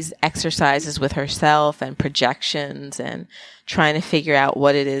doing these exercises with herself and projections and trying to figure out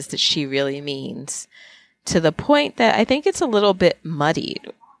what it is that she really means, to the point that I think it's a little bit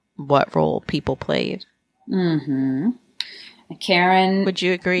muddied what role people played. Karen. Would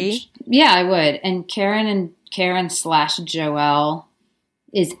you agree? Yeah, I would. And Karen / Joelle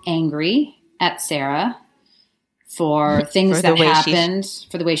is angry at Sarah for things that happened,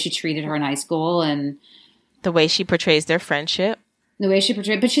 for the way she treated her in high school and the way she portrays their friendship.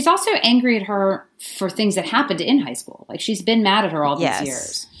 But she's also angry at her for things that happened in high school. Like, she's been mad at her all these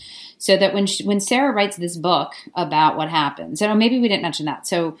years. So that when Sarah writes this book about what happened, so maybe we didn't mention that.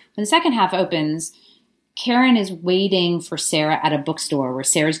 So when the second half opens, Karen is waiting for Sarah at a bookstore where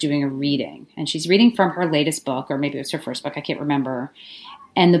Sarah's doing a reading, and she's reading from her latest book, or maybe it was her first book, I can't remember.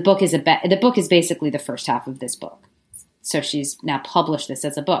 And the book is basically the first half of this book. So she's now published this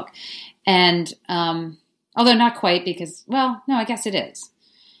as a book. And Although not quite because, well, no, I guess it is.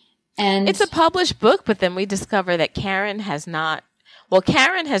 And It's a published book, but then we discover that Karen has not. Well,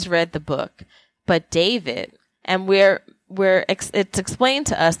 Karen has read the book, but David, and it's explained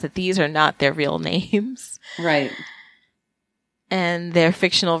to us that these are not their real names. Right. And they're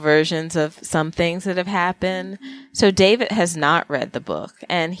fictional versions of some things that have happened. So David has not read the book,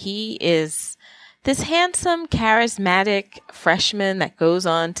 and he is this handsome, charismatic freshman that goes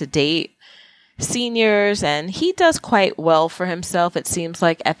on to date seniors, and he does quite well for himself, it seems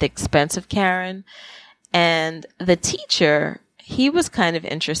like, at the expense of Karen. And the teacher, he was kind of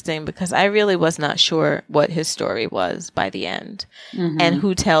interesting because I really was not sure what his story was by the end and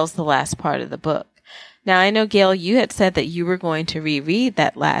who tells the last part of the book. Now, I know, Gail, you had said that you were going to reread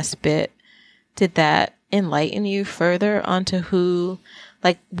that last bit. Did that enlighten you further onto whose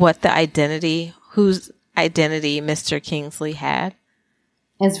identity Mr. Kingsley had?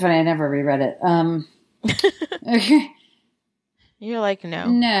 It's funny, I never reread it. You're like, no.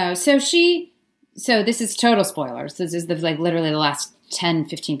 No. So this is total spoilers. This is literally the last 10,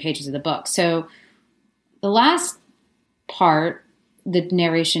 15 pages of the book. So the last part, the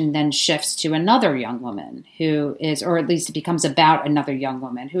narration then shifts to another young woman who is, or at least it becomes about another young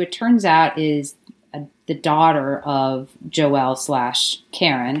woman who it turns out is the daughter of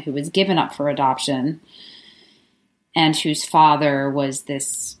Joelle/Karen, who was given up for adoption and whose father was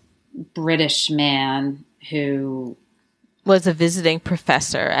this British man who was a visiting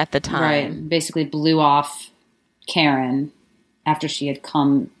professor at the time. Right. Basically blew off Karen after she had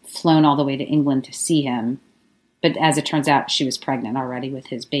flown all the way to England to see him. But as it turns out, she was pregnant already with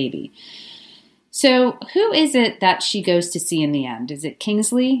his baby. So who is it that she goes to see in the end? Is it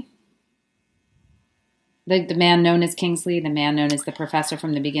Kingsley? The man known as Kingsley, the man known as the professor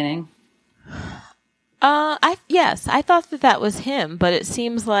from the beginning? Yes, I thought that was him, but it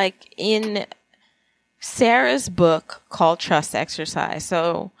seems like in Sarah's book called Trust Exercise,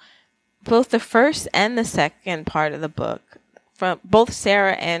 so both the first and the second part of the book, from both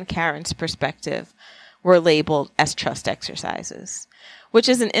Sarah and Karen's perspective, were labeled as trust exercises, which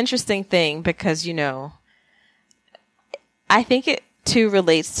is an interesting thing because, I think it too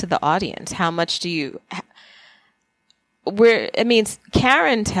relates to the audience. How much do you...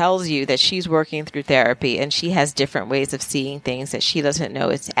 Karen tells you that she's working through therapy and she has different ways of seeing things that she doesn't know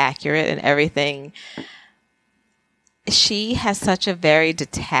it's accurate and everything. She has such a very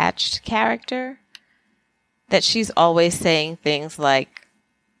detached character that she's always saying things like,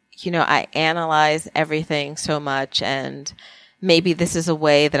 I analyze everything so much and maybe this is a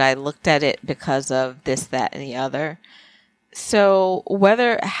way that I looked at it because of this, that, and the other. So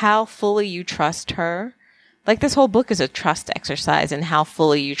how fully you trust her, like this whole book is a trust exercise in how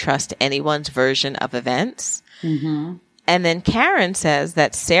fully you trust anyone's version of events. Mm-hmm. And then Karen says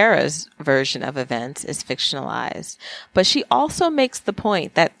that Sarah's version of events is fictionalized. But she also makes the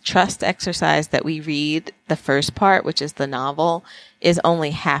point that trust exercise that we read, the first part, which is the novel, is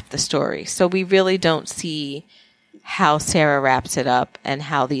only half the story. So we really don't see how Sarah wraps it up and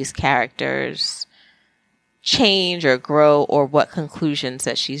how these characters change or grow or what conclusions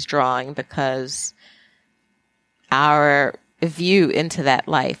that she's drawing, because our view into that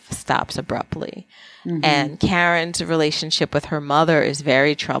life stops abruptly. Mm-hmm. And Karen's relationship with her mother is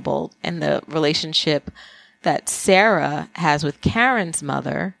very troubled. And the relationship that Sarah has with Karen's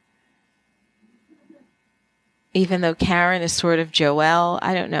mother, even though Karen is sort of Joelle,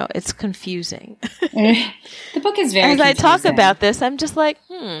 I don't know. It's confusing. The book is very confusing. As I talk about this, I'm just like,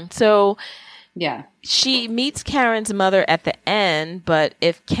 So yeah, she meets Karen's mother at the end, but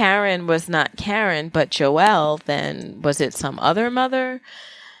if Karen was not Karen but Joelle, then was it some other mother?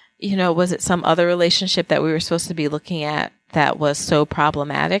 Was it some other relationship that we were supposed to be looking at that was so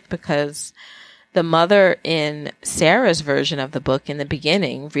problematic? Because the mother in Sarah's version of the book in the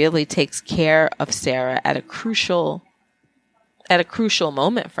beginning really takes care of Sarah at a crucial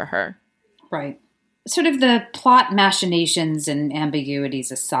moment for her. Right. Sort of the plot machinations and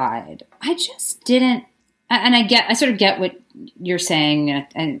ambiguities aside, I just didn't, and I sort of get what you're saying.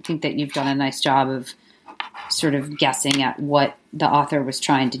 I think that you've done a nice job of sort of guessing at what the author was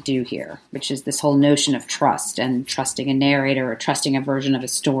trying to do here, which is this whole notion of trust and trusting a narrator or trusting a version of a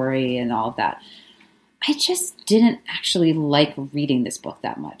story and all of that. I just didn't actually like reading this book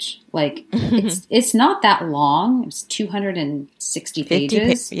that much. Like, it's not that long. It's 260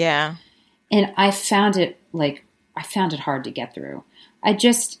 pages. Yeah. And I found it hard to get through. I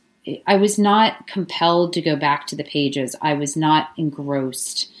was not compelled to go back to the pages. I was not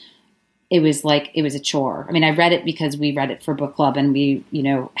engrossed. It was a chore. I mean, I read it because we read it for book club and we,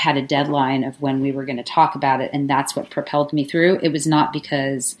 had a deadline of when we were going to talk about it. And that's what propelled me through. It was not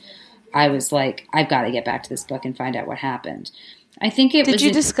because I was like, I've got to get back to this book and find out what happened. I think it was... Did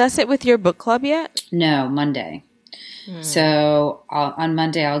you discuss it with your book club yet? No, Monday. So on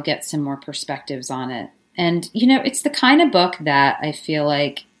Monday, I'll get some more perspectives on it. And, it's the kind of book that I feel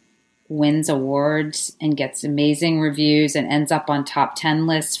like wins awards and gets amazing reviews and ends up on top 10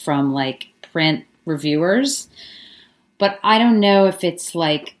 lists from like print reviewers. But I don't know if it's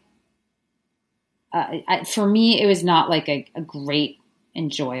like, for me, it was not like a great,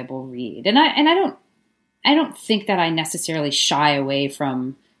 enjoyable read. And I don't think that I necessarily shy away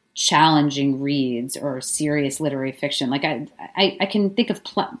from challenging reads or serious literary fiction. Like I can think of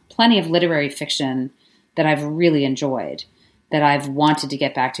plenty of literary fiction that I've really enjoyed, that I've wanted to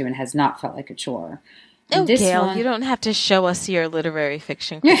get back to and has not felt like a chore. Oh, Gail, you don't have to show us your literary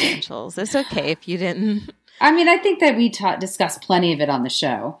fiction credentials. It's okay if you didn't. I mean, I think that we discussed plenty of it on the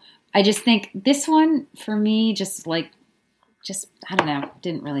show. I just think this one, for me, I don't know,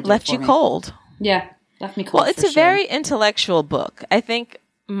 didn't really do left it for you me. cold. Yeah, left me cold. Well, it's a very intellectual book. I think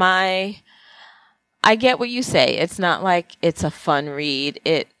I get what you say. It's not like it's a fun read.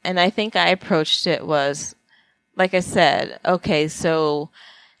 And I think I approached it was, like I said, okay, so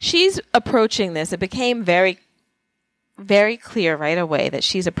she's approaching this. It became very, very clear right away that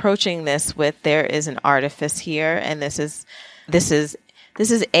she's approaching this with there is an artifice here, and this is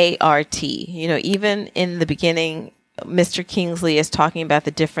ART. Even in the beginning, Mr. Kingsley is talking about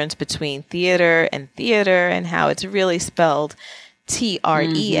the difference between theater and how it's really spelled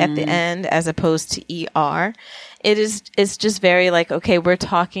TRE at the end as opposed to ER. It's just very like, okay, we're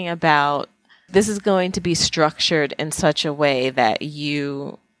talking about this is going to be structured in such a way that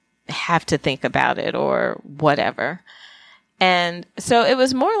you have to think about it or whatever. And so it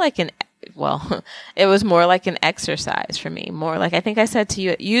was more like an exercise for me. More like, I think I said to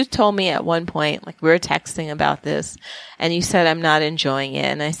you, you told me at one point, like we were texting about this and you said, I'm not enjoying it.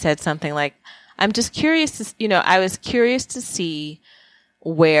 And I said something like, I'm just curious I was curious to see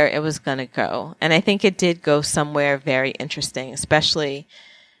where it was going to go. And I think it did go somewhere very interesting, especially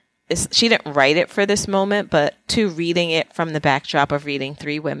she didn't write it for this moment, but to reading it from the backdrop of reading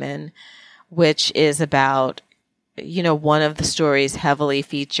Three Women, which is about, one of the stories heavily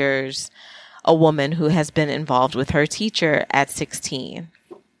features a woman who has been involved with her teacher at 16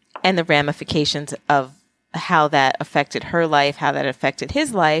 and the ramifications of how that affected her life, how that affected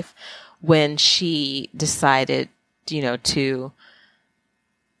his life when she decided, to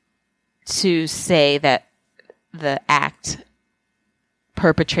say that the act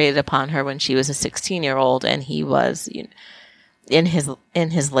perpetrated upon her when she was a 16-year-old and he was in his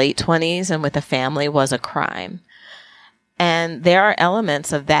late 20s and with a family was a crime. And there are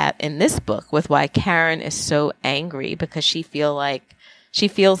elements of that in this book with why Karen is so angry because she feels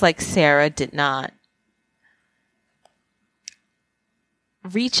like Sarah did not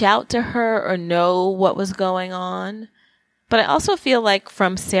reach out to her or know what was going on. But I also feel like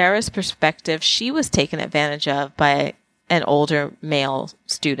from Sarah's perspective, she was taken advantage of by an older male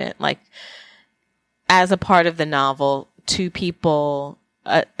student. Like as a part of the novel, two people,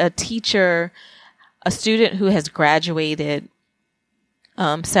 a teacher, a student who has graduated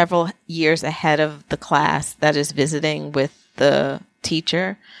several years ahead of the class that is visiting with the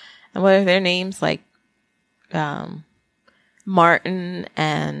teacher. And what are their names? Like Martin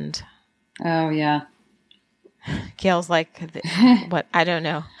and... Oh, yeah. Gail's like, what? I don't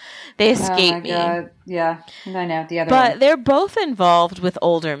know. They escape me. God. Yeah, I know. The other But one. they're both involved with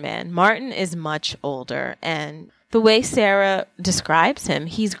older men. Martin is much older, and the way Sarah describes him,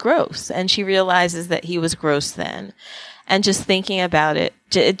 he's gross, and she realizes that he was gross then. And just thinking about it,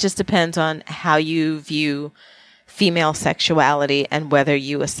 it just depends on how you view female sexuality and whether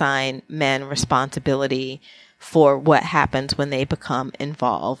you assign men responsibility for what happens when they become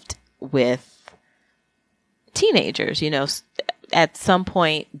involved with teenagers. At some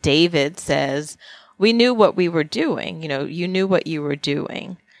point, David says, we knew what we were doing. You knew what you were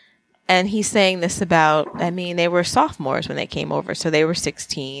doing. And he's saying this about, they were sophomores when they came over, so they were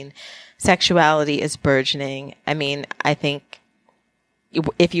 16. Sexuality is burgeoning. I think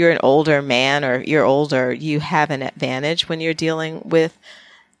if you're an older man or you're older, you have an advantage when you're dealing with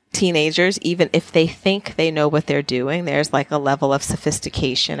teenagers, even if they think they know what they're doing. There's like a level of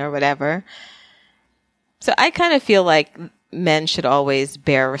sophistication or whatever. So I kind of feel like men should always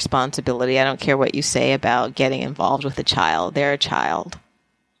bear responsibility. I don't care what you say about getting involved with a child. They're a child.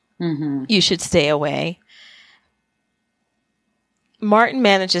 Mm-hmm. You should stay away. Martin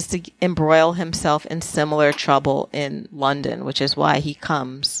manages to embroil himself in similar trouble in London, which is why he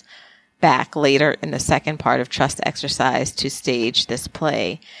comes back later in the second part of Trust Exercise to stage this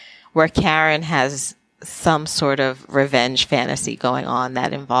play, where Karen has some sort of revenge fantasy going on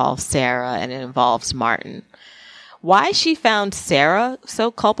that involves Sarah and it involves Martin. Why she found Sarah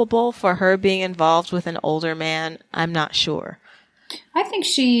so culpable for her being involved with an older man, I'm not sure. I think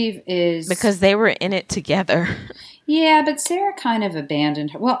she is... Because they were in it together. Yeah, but Sarah kind of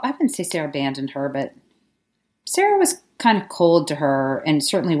abandoned her. Well, I wouldn't say Sarah abandoned her, but Sarah was kind of cold to her and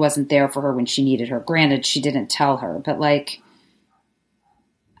certainly wasn't there for her when she needed her. Granted, she didn't tell her, but like,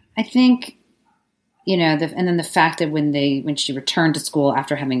 I think, you know, and then the fact that when she returned to school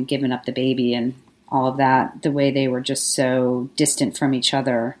after having given up the baby and all of that, the way they were just so distant from each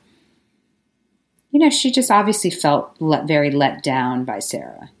other, you know, she just obviously felt very let down by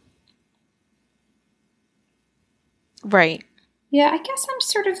Sarah. Right. Yeah, I guess I'm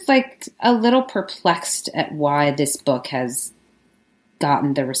sort of like a little perplexed at why this book has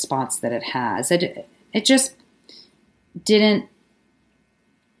gotten the response that it has. It just didn't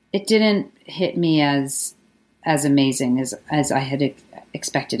hit me as amazing as I had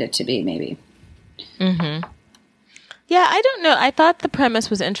expected it to be, maybe. Mm-hmm. Yeah, I don't know. I thought the premise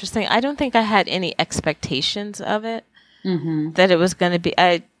was interesting. I don't think I had any expectations of it, that it was going to be.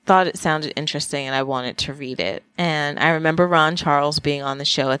 I thought it sounded interesting and I wanted to read it. And I remember Ron Charles being on the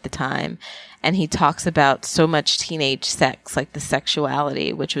show at the time, and he talks about so much teenage sex, like the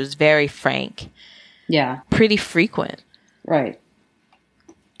sexuality, which was very frank. Yeah. Pretty frequent. Right.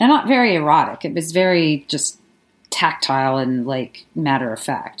 And not very erotic. It was very just tactile and like matter of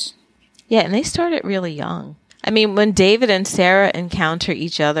fact. Yeah, and they started really young. I mean, when David and Sarah encounter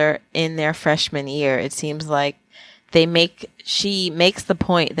each other in their freshman year, it seems like she makes the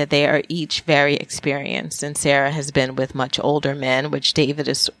point that they are each very experienced, and Sarah has been with much older men, which David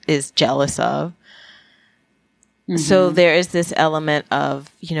is jealous of. Mm-hmm. So there is this element of,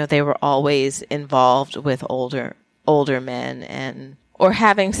 you know, they were always involved with older men or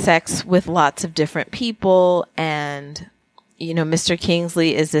having sex with lots of different people. And, you know, Mr.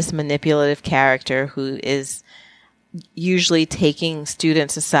 Kingsley is this manipulative character who is usually taking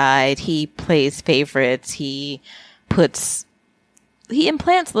students aside. He plays favorites. He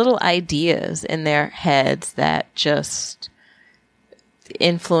implants little ideas in their heads that just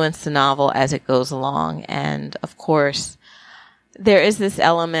influence the novel as it goes along. And of course, there is this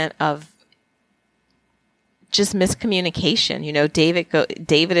element of just miscommunication. You know,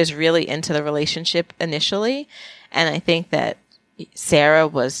 David is really into the relationship initially, and I think that Sarah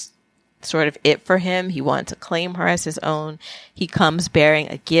was sort of it for him. He wanted to claim her as his own. He comes bearing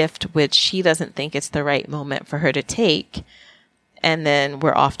a gift which she doesn't think it's the right moment for her to take. And then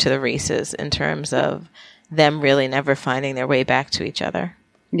we're off to the races in terms of them really never finding their way back to each other.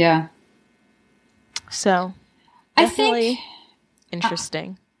 Yeah. So, definitely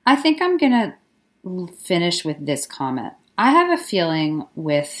interesting. I think I'm going to finish with this comment. I have a feeling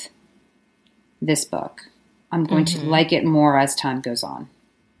with this book, I'm going to like it more as time goes on.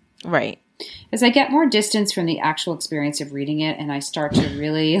 Right. As I get more distance from the actual experience of reading it and I start to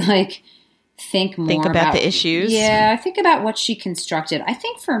really like think about the issues. Yeah, think about what she constructed. I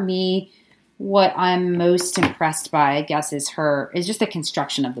think for me, what I'm most impressed by, I guess, is just the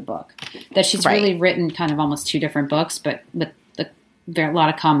construction of the book. That she's really written kind of almost two different books, but with a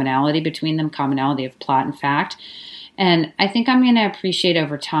lot of commonality between them, commonality of plot and fact. And I think I'm going to appreciate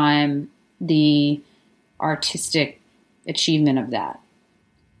over time the artistic achievement of that.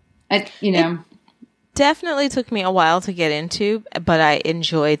 It definitely took me a while to get into, but I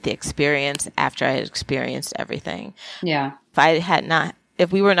enjoyed the experience after I had experienced everything. Yeah.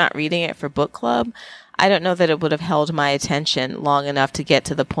 If we were not reading it for book club, I don't know that it would have held my attention long enough to get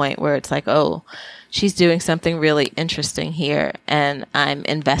to the point where it's like, oh, she's doing something really interesting here, and I'm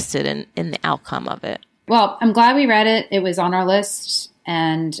invested in the outcome of it. Well, I'm glad we read it. It was on our list.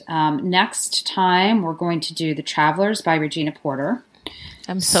 And next time, we're going to do The Travelers by Regina Porter.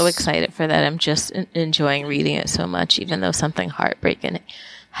 I'm so excited for that. I'm just enjoying reading it so much, even though something heartbreaking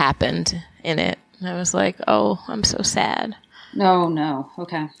happened in it. And I was like, oh, I'm so sad. No.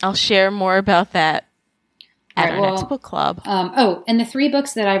 Okay. I'll share more about that at our next book club. And the 3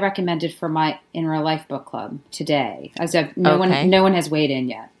 books that I recommended for my In Real Life book club today. No one has weighed in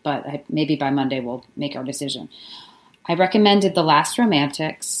yet, but maybe by Monday we'll make our decision. I recommended The Last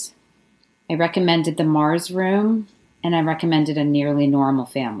Romantics. I recommended The Mars Room. And I recommended A Nearly Normal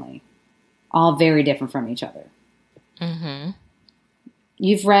Family. All very different from each other. Mm-hmm.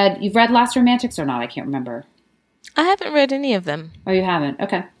 You've read Last Romantics or not? I can't remember. I haven't read any of them. Oh, you haven't?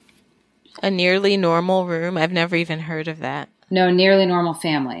 Okay. A Nearly Normal Room? I've never even heard of that. No, Nearly Normal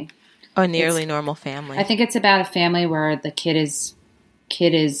Family. Oh, Nearly Normal Family. I think it's about a family where the kid is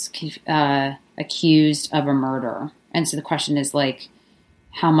accused of a murder. And so the question is like,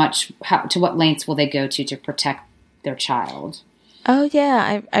 to what lengths will they go to protect their child. Oh,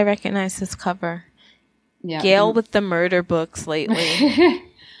 yeah. I recognize this cover. Yeah, Gail with the murder books lately.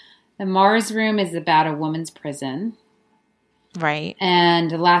 The Mars Room is about a woman's prison. Right. And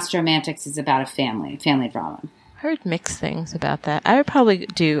The Last Romantics is about a family drama. Heard mixed things about that. I would probably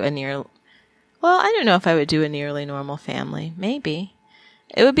do I don't know if I would do a Nearly Normal Family. Maybe.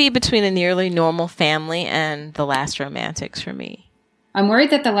 It would be between a Nearly Normal Family and The Last Romantics for me. I'm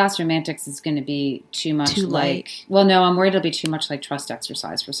worried that The Last Romantics is going to be too much like... Well, no, I'm worried it'll be too much like Trust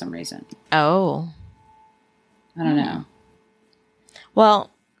Exercise for some reason. Oh. I don't know.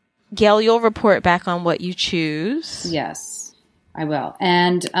 Well, Gail, you'll report back on what you choose. Yes, I will.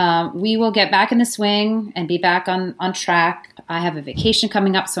 And we will get back in the swing and be back on track. I have a vacation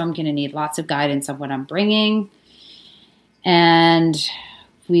coming up, so I'm going to need lots of guidance on what I'm bringing. And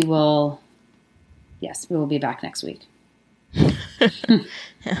we will be back next week.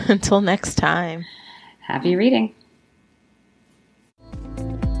 Until next time. Happy reading.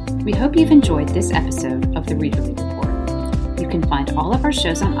 We hope you've enjoyed this episode of The Readerly Report. You can find all of our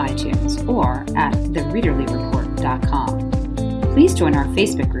shows on iTunes or at thereaderlyreport.com. Please join our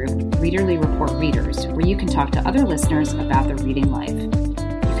Facebook group, Readerly Report Readers, where you can talk to other listeners about their reading life.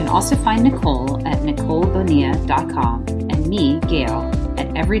 You can also find Nicole at NicoleBonilla.com and me, Gail, at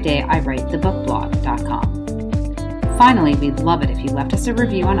EverydayIWriteTheBookBlog.com. Finally, we'd love it if you left us a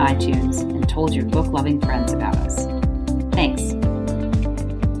review on iTunes and told your book-loving friends about us. Thanks.